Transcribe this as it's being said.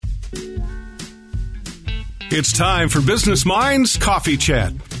It's time for Business Minds Coffee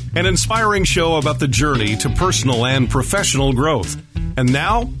Chat, an inspiring show about the journey to personal and professional growth. And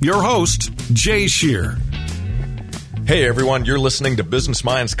now, your host, Jay Shear. Hey everyone, you're listening to Business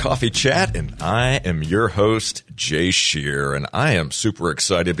Minds Coffee Chat, and I am your host, Jay Shear, and I am super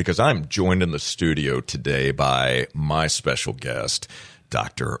excited because I'm joined in the studio today by my special guest,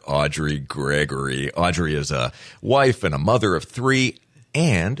 Dr. Audrey Gregory. Audrey is a wife and a mother of three,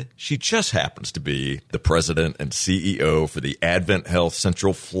 and she just happens to be the president and CEO for the Advent Health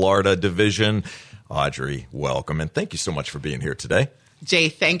Central Florida Division. Audrey, welcome, and thank you so much for being here today. Jay,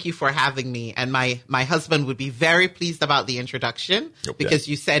 thank you for having me. And my husband would be very pleased about the introduction because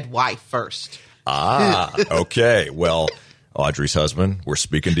you said why first. Okay. Well, Audrey's husband, we're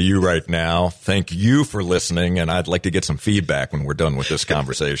speaking to you right now. Thank you for listening, and I'd like to get some feedback when we're done with this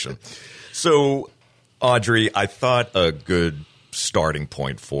conversation. So, Audrey, I thought a good starting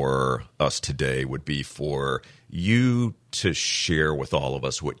point for us today would be for you to share with all of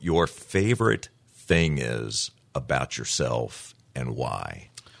us what your favorite thing is about yourself and why.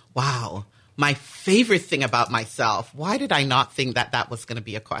 Wow. My favorite thing about myself. Why did I not think that was going to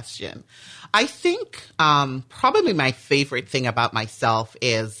be a question? I think probably my favorite thing about myself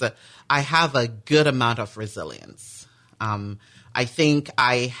is I have a good amount of resilience. I think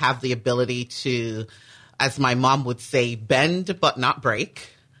I have the ability to, as my mom would say, bend but not break,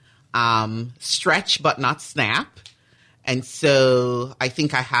 stretch but not snap. And so I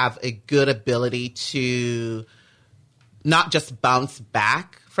think I have a good ability to not just bounce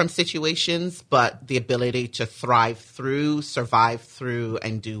back from situations, but the ability to thrive through, survive through,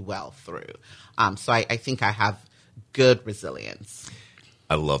 and do well through. So I think I have good resilience.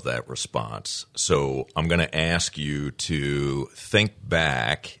 I love that response. So I'm going to ask you to think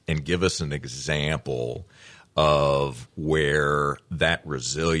back and give us an example of where that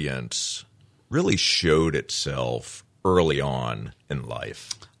resilience really showed itself early on in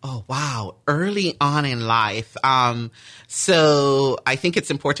life. Oh, wow. Early on in life. So I think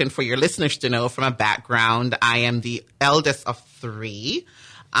it's important for your listeners to know from a background, I am the eldest of three.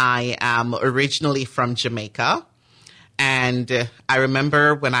 I am originally from Jamaica. And I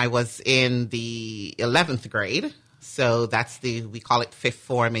remember when I was in the 11th grade, so we call it fifth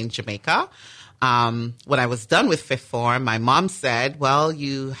form in Jamaica. When I was done with fifth form, my mom said, well,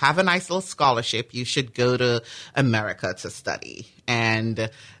 you have a nice little scholarship. You should go to America to study. And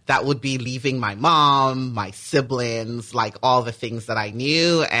that would be leaving my mom, my siblings, like all the things that I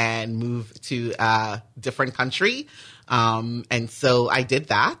knew, and move to a different country. And so I did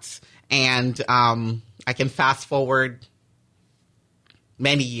that. And I can fast forward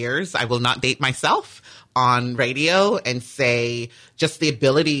many years. I will not date myself on radio and say just the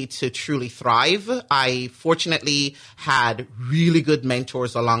ability to truly thrive. I fortunately had really good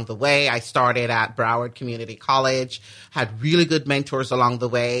mentors along the way. I started at Broward Community College, had really good mentors along the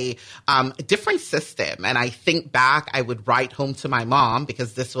way, a different system. And I think back, I would write home to my mom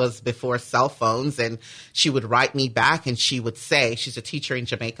because this was before cell phones, and she would write me back and she would say, she's a teacher in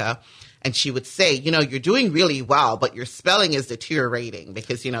Jamaica, and she would say, you're doing really well, but your spelling is deteriorating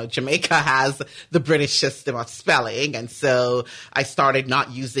because, Jamaica has the British system of spelling. And so I started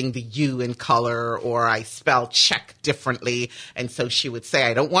not using the U in color, or I spell check differently. And so she would say,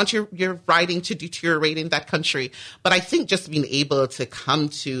 I don't want your writing to deteriorate in that country. But I think just being able to come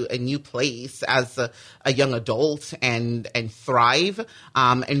to a new place as a young adult and thrive,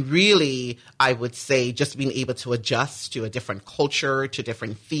 and really, I would say just being able to adjust to a different culture, to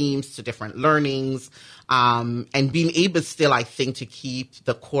different themes, to different learnings, and being able still, I think, to keep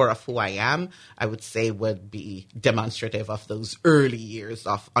the core of who I am, I would say would be demonstrative of those early years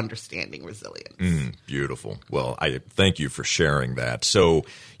of understanding resilience. Beautiful. Well, I thank you for sharing that. So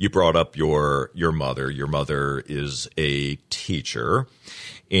you brought up your mother. Your mother is a teacher.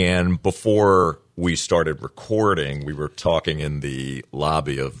 And before we started recording, we were talking in the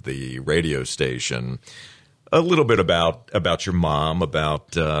lobby of the radio station a little bit about your mom,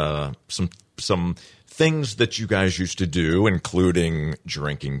 about some things that you guys used to do, including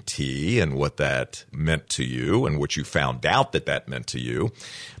drinking tea and what that meant to you and what you found out that meant to you.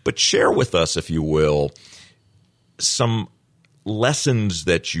 But share with us, if you will, some lessons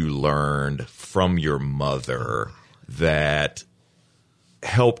that you learned from your mother that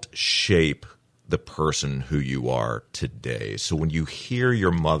helped shape the person who you are today. So when you hear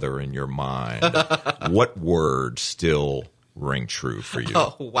your mother in your mind, what words still ring true for you?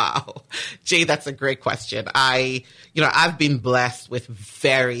 Oh, wow. Jay, that's a great question. I've been blessed with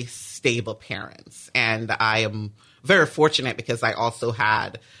very stable parents, and I am very fortunate because I also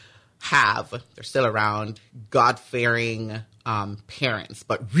have, they're still around, God-fearing, parents,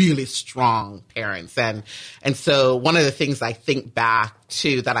 but really strong parents. And so one of the things I think back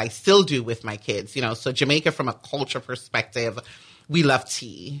to that I still do with my kids, so Jamaica, from a culture perspective, we love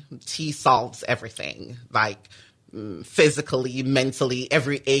tea. Tea solves everything, like physically, mentally,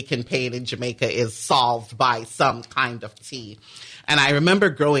 every ache and pain in Jamaica is solved by some kind of tea. And I remember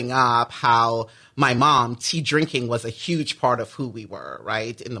growing up how my mom, tea drinking was a huge part of who we were,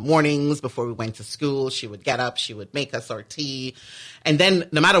 right? In the mornings before we went to school, she would get up, she would make us our tea. And then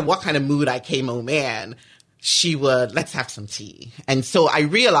no matter what kind of mood I came home in, she would, let's have some tea. And so I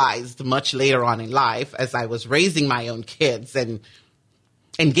realized much later on in life, as I was raising my own kids and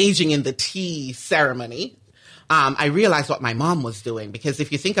engaging in the tea ceremony, I realized what my mom was doing, because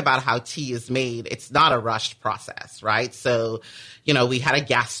if you think about how tea is made, it's not a rushed process, right? So, we had a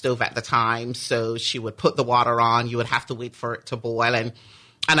gas stove at the time, so she would put the water on. You would have to wait for it to boil.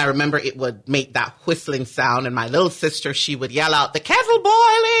 And I remember it would make that whistling sound, and my little sister, she would yell out, "The kettle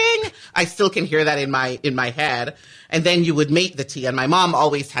boiling!" I still can hear that in my head. And then you would make the tea. And my mom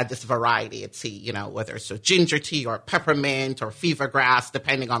always had this variety of tea, whether it's a ginger tea or peppermint or fever grass,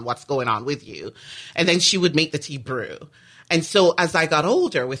 depending on what's going on with you. And then she would make the tea brew. And so as I got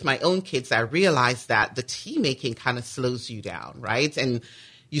older with my own kids, I realized that the tea making kind of slows you down, right? And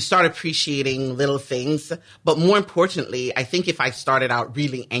you start appreciating little things. But more importantly, I think if I started out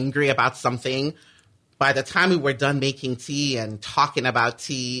really angry about something, by the time we were done making tea and talking about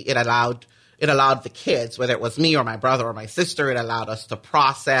tea, it allowed the kids, whether it was me or my brother or my sister, it allowed us to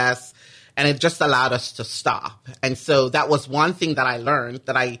process, and it just allowed us to stop. And so that was one thing that I learned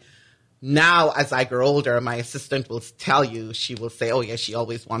that now as I grow older, my assistant will tell you, she will say, "Oh yeah, she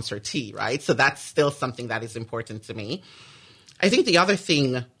always wants her tea," right? So that's still something that is important to me. I think the other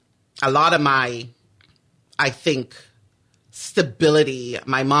thing, a lot of stability,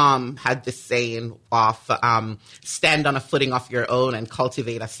 my mom had this saying of stand on a footing of your own and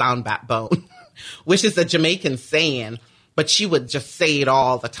cultivate a sound backbone, which is a Jamaican saying, but she would just say it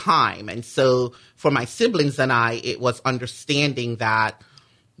all the time. And so for my siblings and I, it was understanding that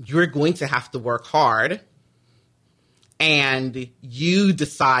you're going to have to work hard and you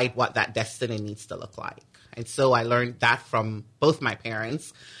decide what that destiny needs to look like. And so I learned that from both my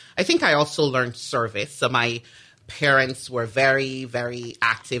parents. I think I also learned service. So my parents were very, very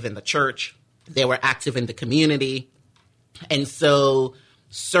active in the church. They were active in the community. And so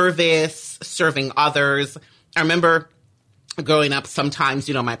service, serving others. I remember growing up, sometimes,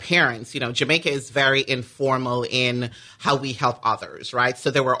 my parents, Jamaica is very informal in how we help others, right? So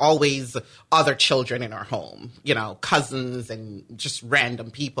there were always other children in our home, cousins and just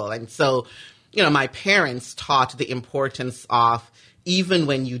random people. And so, my parents taught the importance of, even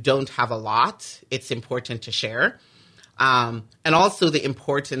when you don't have a lot, it's important to share. And also the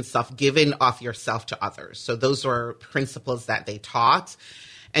importance of giving of yourself to others. So those were principles that they taught.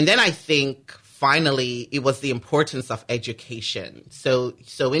 And then I think finally it was the importance of education. So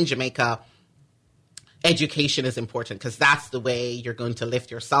in Jamaica, education is important because that's the way you're going to lift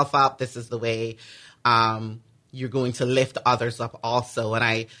yourself up. This is the way you're going to lift others up also. And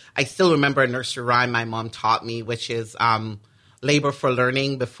I still remember a nursery rhyme my mom taught me, which is labor for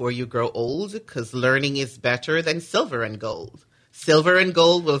learning before you grow old, because learning is better than silver and gold. Silver and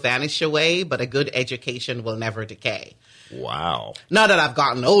gold will vanish away, but a good education will never decay. Wow. Now that I've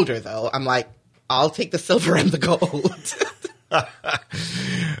gotten older, though, I'm like, I'll take the silver and the gold.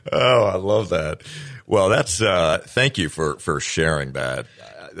 Oh, I love that. Well, that's thank you for sharing that.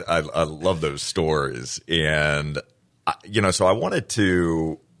 I love those stories. And, so I wanted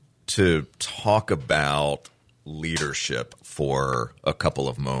to talk about leadership for a couple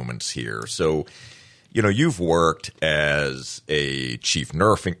of moments here. So, you've worked as a chief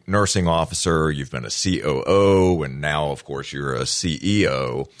nursing officer, you've been a COO, and now, of course, you're a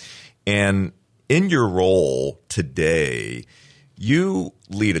CEO. And in your role today, you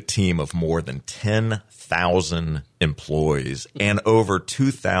lead a team of more than 10,000 employees and over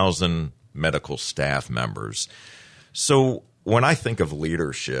 2,000 medical staff members. So when I think of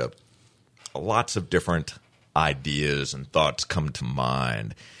leadership, lots of different ideas and thoughts come to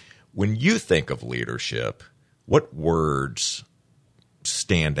mind. When you think of leadership, what words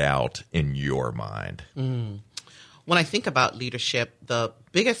stand out in your mind? When I think about leadership, the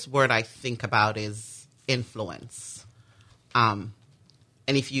biggest word I think about is influence. And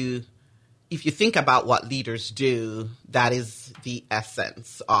if you think about what leaders do, that is the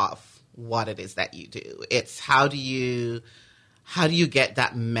essence of what it is that you do. It's how do you get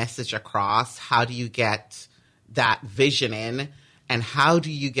that message across? How do you get that vision in? And how do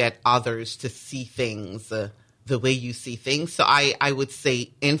you get others to see things the way you see things? So I would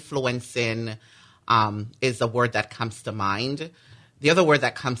say influencing is a word that comes to mind. The other word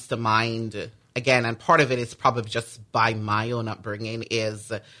that comes to mind, again, and part of it is probably just by my own upbringing,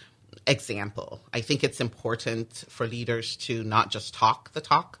 is example. I think it's important for leaders to not just talk the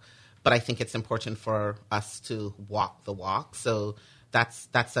talk, but I think it's important for us to walk the walk. So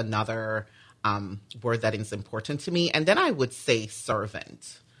that's another word that is important to me. And then I would say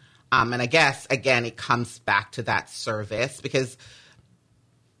servant. And I guess, again, it comes back to that service, because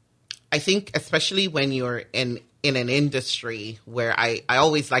I think especially when you're in an industry where I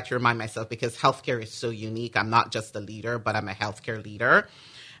always like to remind myself, because healthcare is so unique. I'm not just a leader, but I'm a healthcare leader.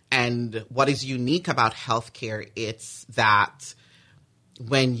 And what is unique about healthcare, it's that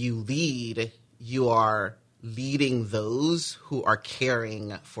when you lead, you are leading those who are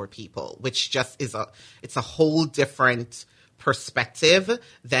caring for people, which just it's a whole different perspective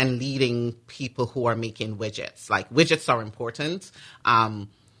than leading people who are making widgets. Like, widgets are important.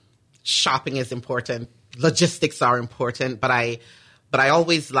 Shopping is important. Logistics are important. But I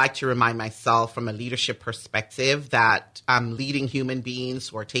always like to remind myself from a leadership perspective that I'm leading human beings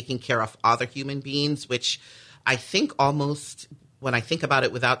who are taking care of other human beings, which I think almost, when I think about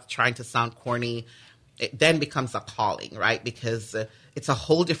it without trying to sound corny, it then becomes a calling, right? Because it's a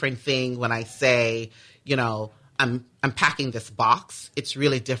whole different thing when I say, I'm packing this box. It's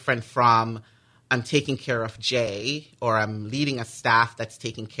really different from I'm taking care of Jay, or I'm leading a staff that's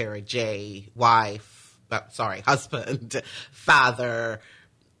taking care of Jay, husband, father,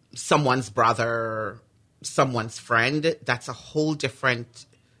 someone's brother, someone's friend. That's a whole different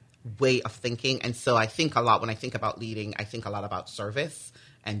way of thinking. And so I think a lot, when I think about leading, I think a lot about service,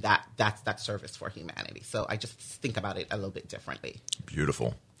 and that's that service for humanity. So I just think about it a little bit differently.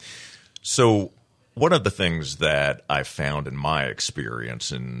 Beautiful. So one of the things that I found in my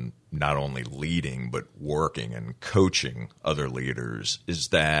experience in not only leading but working and coaching other leaders is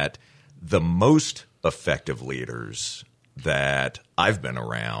that the most effective leaders that I've been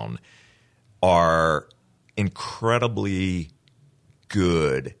around are incredibly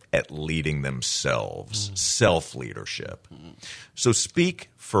good at leading themselves, self-leadership. So speak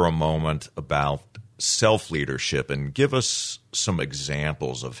for a moment about self-leadership and give us some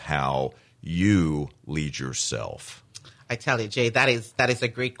examples of how you lead yourself. I tell you, Jay, that is a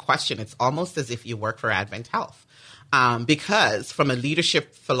great question. It's almost as if you work for Advent Health. Because from a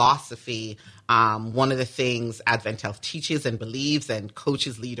leadership philosophy, one of the things Advent Health teaches and believes and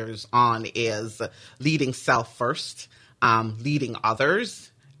coaches leaders on is leading self first, leading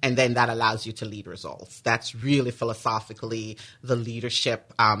others, and then that allows you to lead results. That's really philosophically the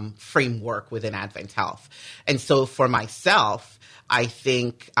leadership framework within Advent Health. And so for myself, I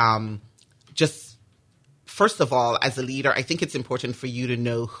think just first of all, as a leader, I think it's important for you to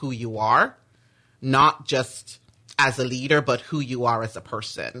know who you are, not just as a leader, but who you are as a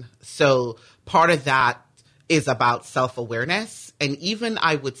person. So part of that is about self-awareness, and even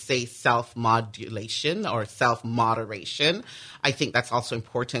I would say self-modulation or self-moderation. I think that's also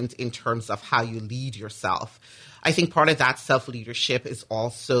important in terms of how you lead yourself. I think part of that self-leadership is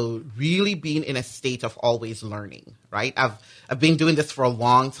also really being in a state of always learning, right? I've been doing this for a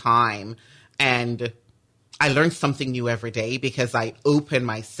long time, and I learn something new every day because I open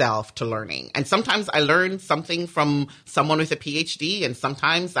myself to learning. And sometimes I learn something from someone with a PhD, and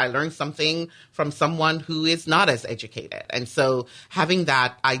sometimes I learn something from someone who is not as educated. And so having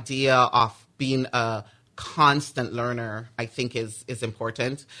that idea of being a constant learner, I think is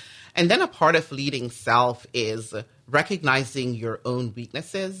important. And then a part of leading self is recognizing your own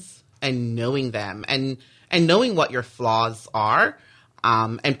weaknesses and knowing them and knowing what your flaws are.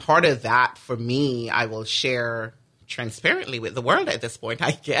 And part of that for me, I will share transparently with the world at this point,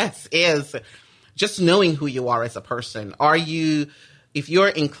 I guess, is just knowing who you are as a person. If you're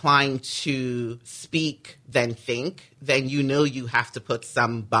inclined to speak, then think, then you have to put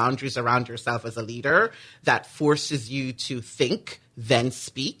some boundaries around yourself as a leader that forces you to think, then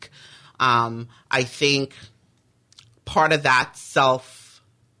speak. I think part of that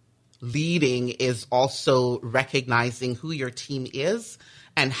leading is also recognizing who your team is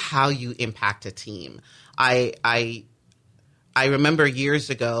and how you impact a team. I remember years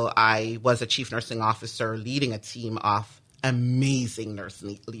ago, I was a chief nursing officer leading a team of amazing nurse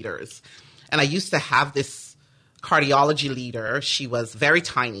leaders. And I used to have this cardiology leader. She was very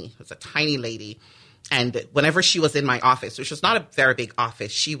tiny. It was a tiny lady. And whenever she was in my office, which was not a very big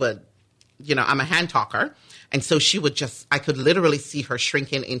office, she would, I'm a hand talker. And so I could literally see her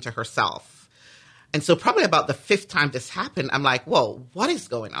shrinking into herself. And so probably about the fifth time this happened, I'm like, whoa, what is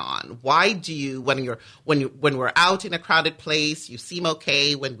going on? Why do you, when we're out in a crowded place, you seem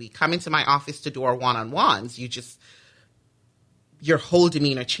okay. When we come into my office to do our one-on-ones, your whole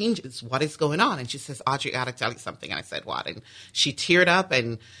demeanor changes. What is going on? And she says, Audrey, I got to tell you something. And I said, what? And she teared up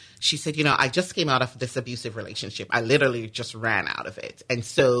and she said, I just came out of this abusive relationship. I literally just ran out of it. And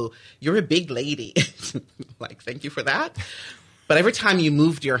so you're a big lady. Like, thank you for that. But every time you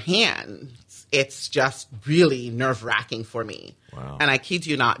moved your hands, it's just really nerve-wracking for me. Wow. And I kid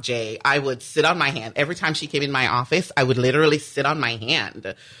you not, Jay, I would sit on my hand. Every time she came in my office, I would literally sit on my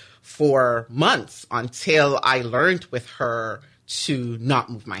hand for months until I learned with her to not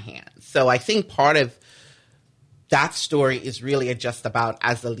move my hands. So I think part of that story is really just about,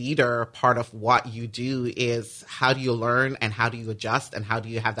 as a leader, part of what you do is how do you learn and how do you adjust and how do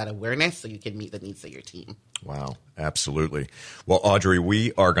you have that awareness so you can meet the needs of your team. Wow, absolutely. Well, Audrey,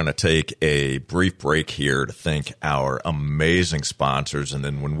 we are going to take a brief break here to thank our amazing sponsors. And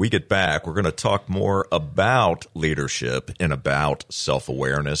then when we get back, we're going to talk more about leadership and about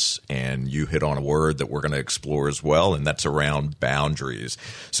self-awareness. And you hit on a word that we're going to explore as well, and that's around boundaries.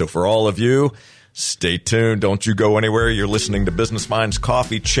 So for all of you, stay tuned. Don't you go anywhere. You're listening to Business Minds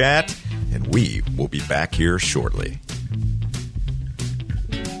Coffee Chat, and we will be back here shortly.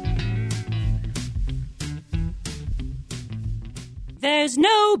 There's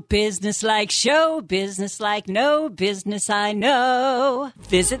no business like show business like no business I know.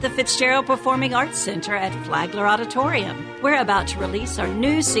 Visit the Fitzgerald Performing Arts Center at Flagler Auditorium. We're about to release our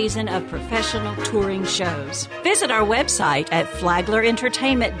new season of professional touring shows. Visit our website at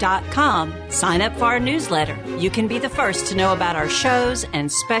flaglerentertainment.com. Sign up for our newsletter. You can be the first to know about our shows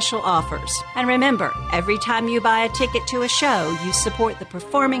and special offers. And remember, every time you buy a ticket to a show, you support the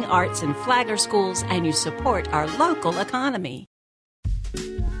performing arts in Flagler schools and you support our local economy.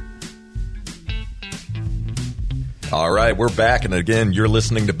 All right, we're back. And again, you're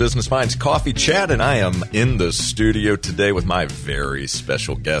listening to Business Minds Coffee Chat, and I am in the studio today with my very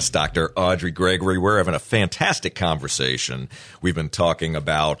special guest, Dr. Audrey Gregory. We're having a fantastic conversation. We've been talking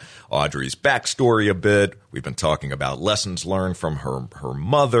about Audrey's backstory a bit. We've been talking about lessons learned from her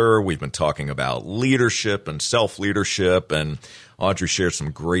mother. We've been talking about leadership and self-leadership, and Audrey shared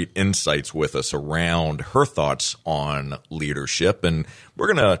some great insights with us around her thoughts on leadership. And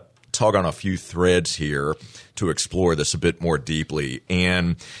we're going to tug on a few threads here to explore this a bit more deeply.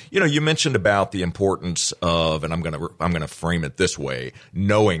 And, you mentioned about the importance of, and I'm going to frame it this way,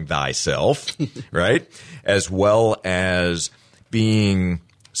 knowing thyself, right? As well as being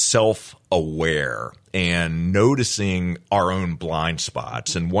self-aware and noticing our own blind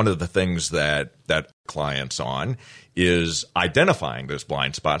spots. And one of the things that clients on is identifying those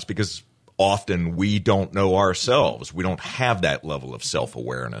blind spots, because often we don't know ourselves. We don't have that level of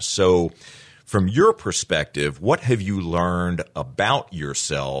self-awareness. So from your perspective, what have you learned about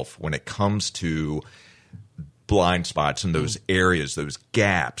yourself when it comes to blind spots and those areas, those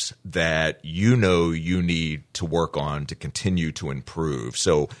gaps that you need to work on to continue to improve?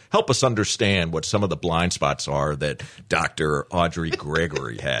 So help us understand what some of the blind spots are that Dr. Audrey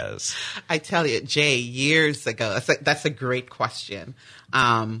Gregory has. I tell you, Jay, years ago, that's a great question.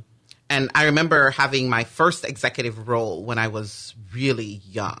 And I remember having my first executive role when I was really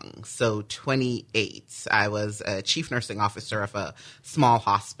young. So 28, I was a chief nursing officer of a small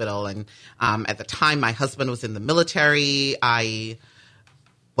hospital. And at the time, my husband was in the military. I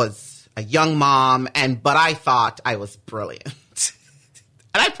was a young mom, but I thought I was brilliant.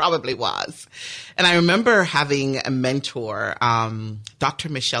 And I probably was. And I remember having a mentor, Dr.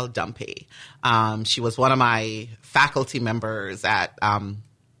 Michelle Dumpy. She was one of my faculty members at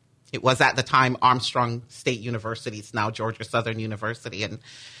it was at the time Armstrong State University. It's now Georgia Southern University. And,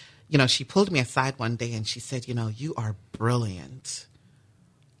 she pulled me aside one day and she said, you are brilliant.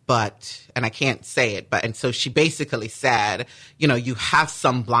 But, and I can't say it, and so she basically said, you have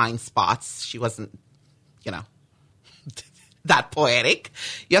some blind spots. She wasn't, that poetic.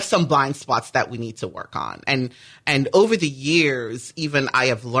 You have some blind spots that we need to work on. And over the years, even I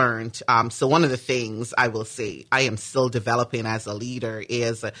have learned, so one of the things I will say I am still developing as a leader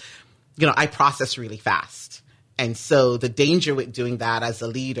is, I process really fast. And so the danger with doing that as a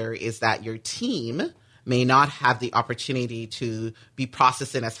leader is that your team may not have the opportunity to be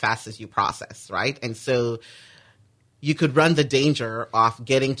processing as fast as you process, right? And so you could run the danger of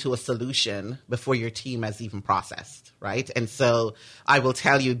getting to a solution before your team has even processed, right? And so I will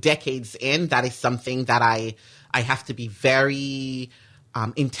tell you, decades in, that is something that I have to be very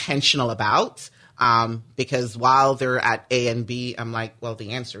intentional about, because while they're at A and B, I'm like, well,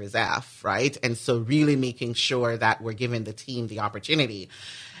 the answer is F, right? And so really making sure that we're giving the team the opportunity.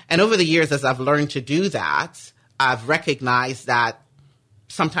 And over the years, as I've learned to do that, I've recognized that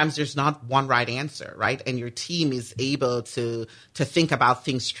sometimes there's not one right answer, right? And your team is able to think about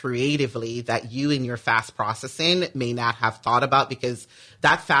things creatively that you in your fast processing may not have thought about, because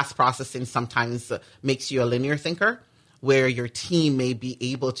that fast processing sometimes makes you a linear thinker, where your team may be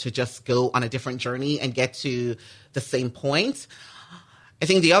able to just go on a different journey and get to the same point. I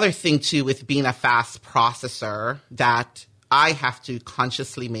think the other thing too with being a fast processor that I have to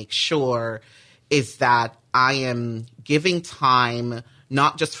consciously make sure is that I am giving time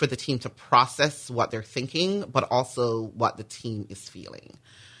not just for the team to process what they're thinking, but also what the team is feeling.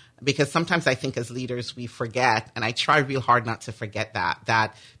 Because sometimes I think as leaders, we forget, and I try real hard not to forget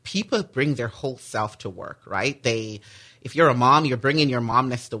that people bring their whole self to work, right? If you're a mom, you're bringing your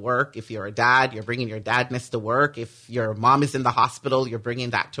momness to work. If you're a dad, you're bringing your dadness to work. If your mom is in the hospital, you're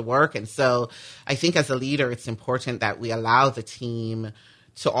bringing that to work. And so I think as a leader, it's important that we allow the team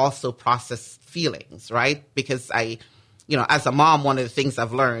to also process feelings, right? Because as a mom, one of the things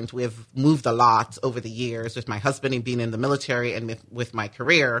I've learned, we've moved a lot over the years with my husband and being in the military and with my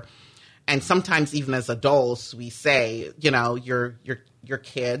career. And sometimes even as adults, we say, your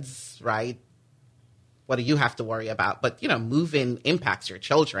kids, right? What do you have to worry about? But, moving impacts your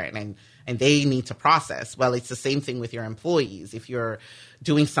children and they need to process. Well, it's the same thing with your employees. If you're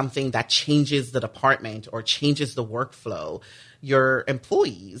doing something that changes the department or changes the workflow, your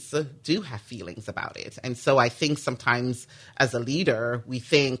employees do have feelings about it. And so I think sometimes as a leader, we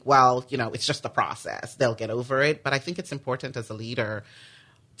think, well, it's just a process. They'll get over it. But I think it's important as a leader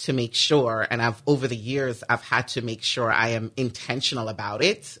to make sure, and over the years, I've had to make sure I am intentional about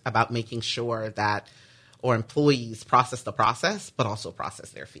it, about making sure that our employees process the process, but also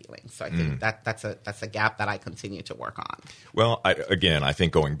process their feelings. So I think that's a gap that I continue to work on. Well, I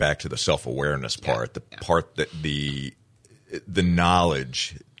think going back to the self-awareness part, part that the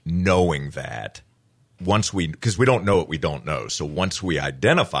knowledge, knowing that because we don't know what we don't know. So once we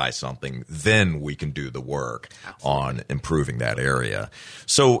identify something, then we can do the work on improving that area.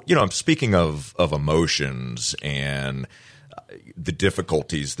 So, speaking of emotions and the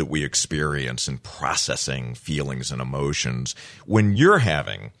difficulties that we experience in processing feelings and emotions, when you're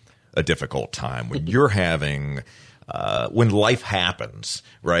having a difficult time, when you're having, when life happens,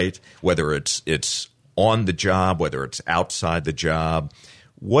 right? Whether it's on the job, whether it's outside the job,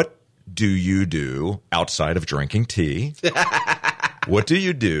 what do you do outside of drinking tea? What do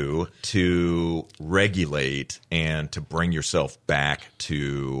you do to regulate and to bring yourself back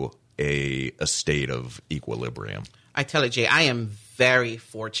to a state of equilibrium? I tell you, Jay, I am very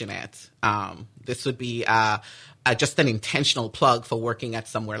fortunate. This would be just an intentional plug for working at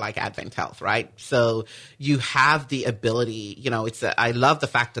somewhere like Advent Health, right? So you have the ability, I love the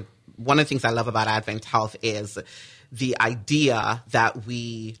fact that one of the things I love about Advent Health is the idea that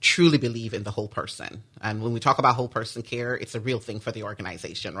we truly believe in the whole person. And when we talk about whole person care, it's a real thing for the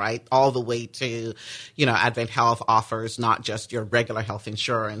organization, right? All the way to, Advent Health offers not just your regular health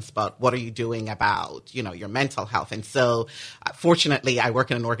insurance, but what are you doing about, your mental health? And so fortunately, I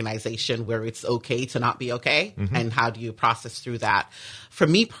work in an organization where it's okay to not be okay. Mm-hmm. And how do you process through that? For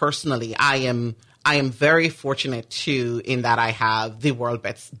me personally, I am very fortunate too in that I have the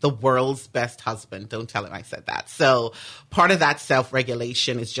world's best husband. Don't tell him I said that. So part of that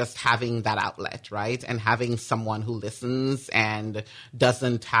self-regulation is just having that outlet, right? And having someone who listens and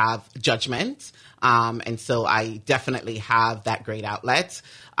doesn't have judgment. And so I definitely have that great outlet.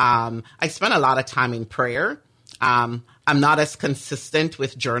 I spend a lot of time in prayer. I'm not as consistent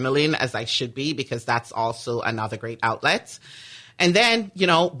with journaling as I should be, because that's also another great outlet. And then,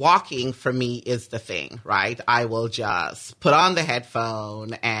 walking for me is the thing, right? I will just put on the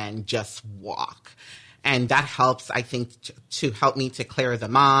headphone and just walk. And that helps, I think, to help me to clear the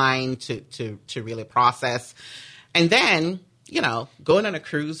mind, to really process. And then, going on a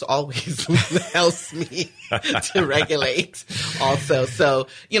cruise always helps me to regulate also. So,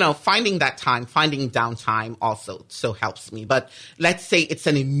 finding that time, finding downtime also so helps me. But let's say it's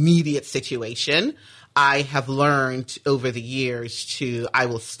an immediate situation. I have learned over the years I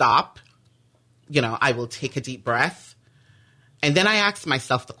will stop, I will take a deep breath. And then I ask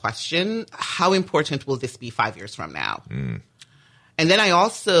myself the question, how important will this be 5 years from now? Mm. And then I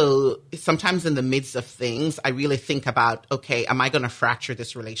also, sometimes in the midst of things, I really think about, okay, am I going to fracture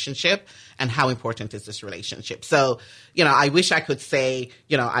this relationship? And how important is this relationship? So, I wish I could say,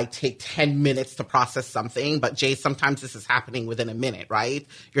 I take 10 minutes to process something, but Jay, sometimes this is happening within a minute, right?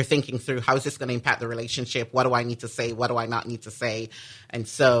 You're thinking through, how is this going to impact the relationship? What do I need to say? What do I not need to say? And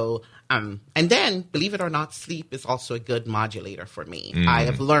so, and then, believe it or not, sleep is also a good modulator for me. Mm. I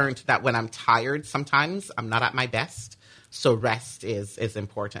have learned that when I'm tired, sometimes I'm not at my best. So rest is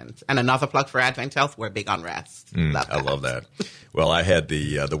important. And another plug for Advent Health, we're big on rest. I love that. Well, I had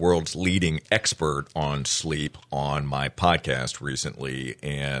the world's leading expert on sleep on my podcast recently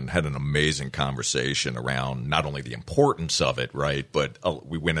and had an amazing conversation around not only the importance of it, right, but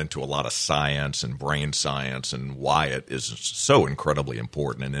we went into a lot of science and brain science and why it is so incredibly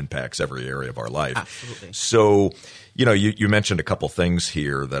important and impacts every area of our life. Absolutely. So, you mentioned a couple things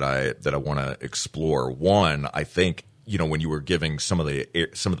here that I want to explore. One, I think, when you were giving some of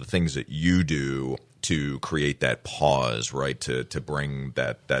the things that you do to create that pause, right, to bring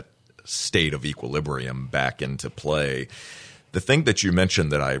that state of equilibrium back into play. The thing that you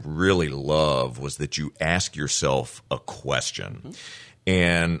mentioned that I really love was that you ask yourself a question. Mm-hmm.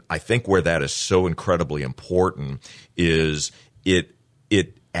 And I think where that is so incredibly important is it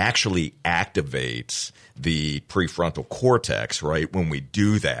actually activates the prefrontal cortex, right, when we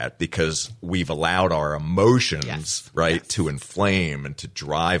do that, because we've allowed our emotions, right, to inflame and to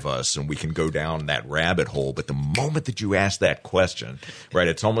drive us, and we can go down that rabbit hole. But the moment that you ask that question, right,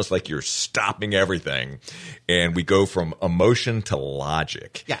 it's almost like you're stopping everything, and we go from emotion to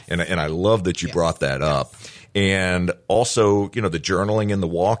logic. Yes. And I love that you brought that up. And also, the journaling and the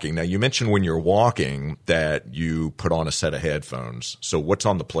walking. Now, you mentioned when you're walking that you put on a set of headphones. So what's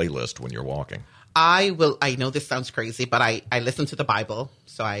on the playlist when you're walking? I know this sounds crazy, but I listen to the Bible.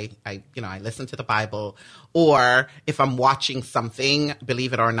 So I listen to the Bible. Or if I'm watching something,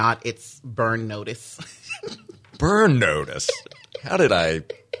 believe it or not, it's Burn Notice. Burn Notice. How did I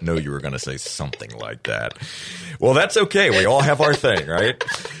know you were going to say something like that? Well, that's okay. We all have our thing, right?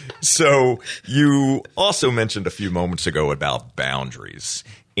 So you also mentioned a few moments ago about boundaries.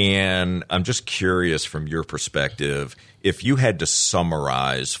 And I'm just curious from your perspective, if you had to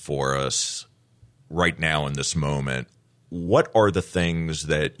summarize for us right now in this moment, what are the things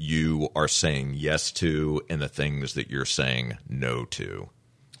that you are saying yes to and the things that you're saying no to?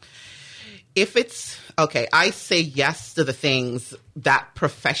 If it's okay, I say yes to the things that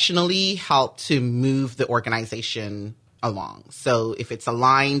professionally help to move the organization along. So if it's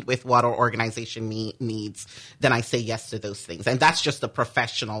aligned with what our organization needs, then I say yes to those things. And that's just a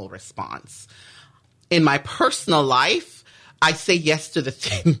professional response. In my personal life, I say yes to the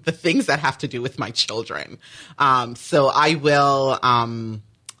things that have to do with my children. So I will, I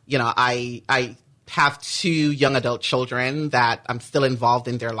have 2 young adult children that I'm still involved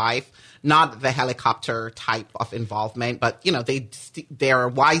in their life. Not the helicopter type of involvement, but, they're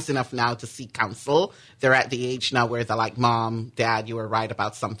wise enough now to seek counsel. They're at the age now where they're like, Mom, Dad, you were right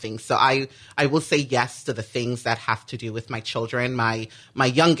about something. So I will say yes to the things that have to do with my children. My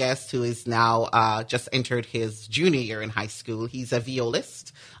youngest, who is now just entered his junior year in high school, he's a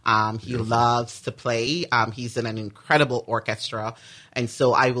violist. He loves to play. He's in an incredible orchestra. And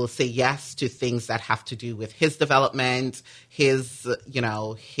so I will say yes to things that have to do with his development, his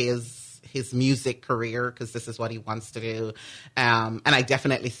music career, because this is what he wants to do. And I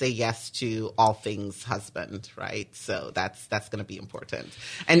definitely say yes to all things husband, right? So that's going to be important.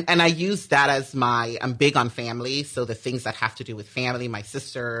 And I use that as I'm big on family. So the things that have to do with family, my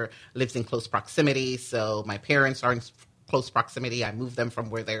sister lives in close proximity. So my parents are in close proximity. I moved them from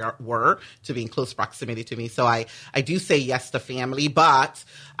where they were to be in close proximity to me. So I do say yes to family, but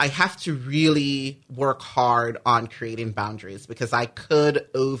I have to really work hard on creating boundaries because I could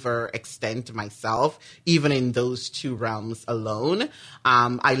overextend myself even in those 2 realms alone.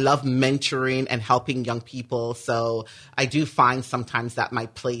 I love mentoring and helping young people. So I do find sometimes that my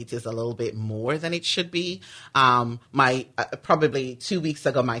plate is a little bit more than it should be. Probably 2 weeks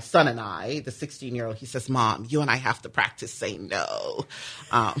ago, my son and I, the 16-year-old, he says, Mom, you and I have to practice saying no.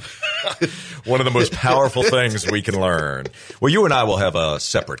 One of the most powerful things we can learn. Well, you and I will have a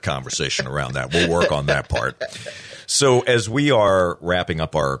separate conversation around that. We'll work on that part. So as we are wrapping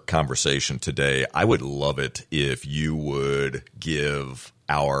up our conversation today, I would love it if you would give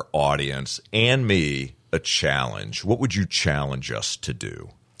our audience and me a challenge. What would you challenge us to do?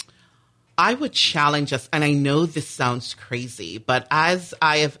 I would challenge us, and I know this sounds crazy, but as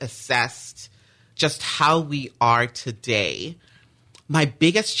I have assessed just how we are today, my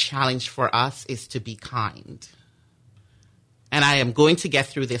biggest challenge for us is to be kind. And I am going to get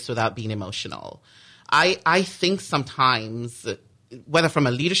through this without being emotional. I think sometimes, whether from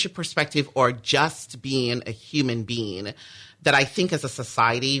a leadership perspective or just being a human being, that I think as a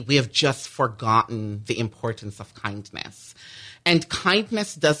society, we have just forgotten the importance of kindness. And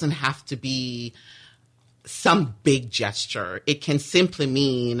kindness doesn't have to be some big gesture. It can simply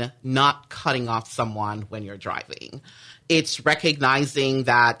mean not cutting off someone when you're driving. It's recognizing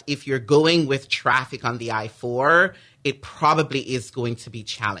that if you're going with traffic on the I-4, it probably is going to be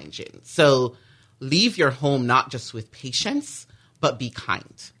challenging. So leave your home not just with patience, but be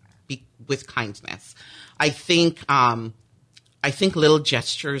kind, with kindness. I think little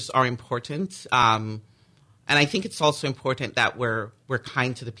gestures are important. And I think it's also important that we're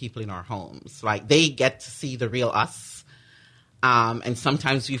kind to the people in our homes. Like, they get to see the real us. And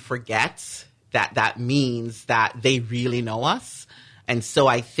sometimes we forget that means that they really know us. And so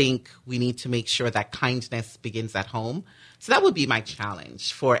I think we need to make sure that kindness begins at home. So that would be my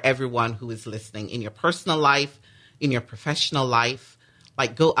challenge for everyone who is listening in your personal life, in your professional life.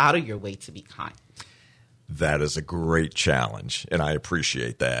 Like, go out of your way to be kind. That is a great challenge, and I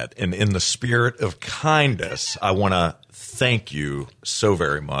appreciate that. And in the spirit of kindness, I want to thank you so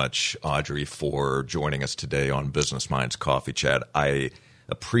very much, Audrey, for joining us today on Business Minds Coffee Chat. I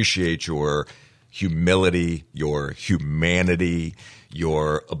appreciate your humility, your humanity,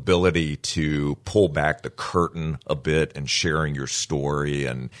 your ability to pull back the curtain a bit and sharing your story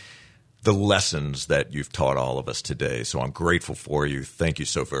and the lessons that you've taught all of us today. So I'm grateful for you. Thank you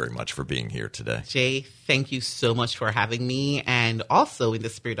so very much for being here today. Jay, thank you so much for having me. And also, in the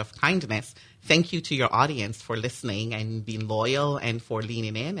spirit of kindness, thank you to your audience for listening and being loyal and for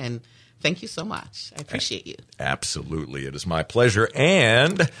leaning in. And thank you so much. I appreciate you. Absolutely. It is my pleasure.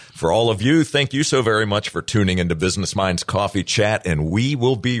 And for all of you, thank you so very much for tuning into Business Minds Coffee Chat. And we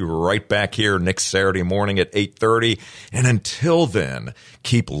will be right back here next Saturday morning at 8:30. And until then,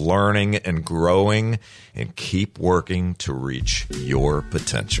 keep learning and growing and keep working to reach your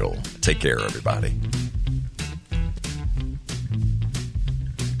potential. Take care, everybody.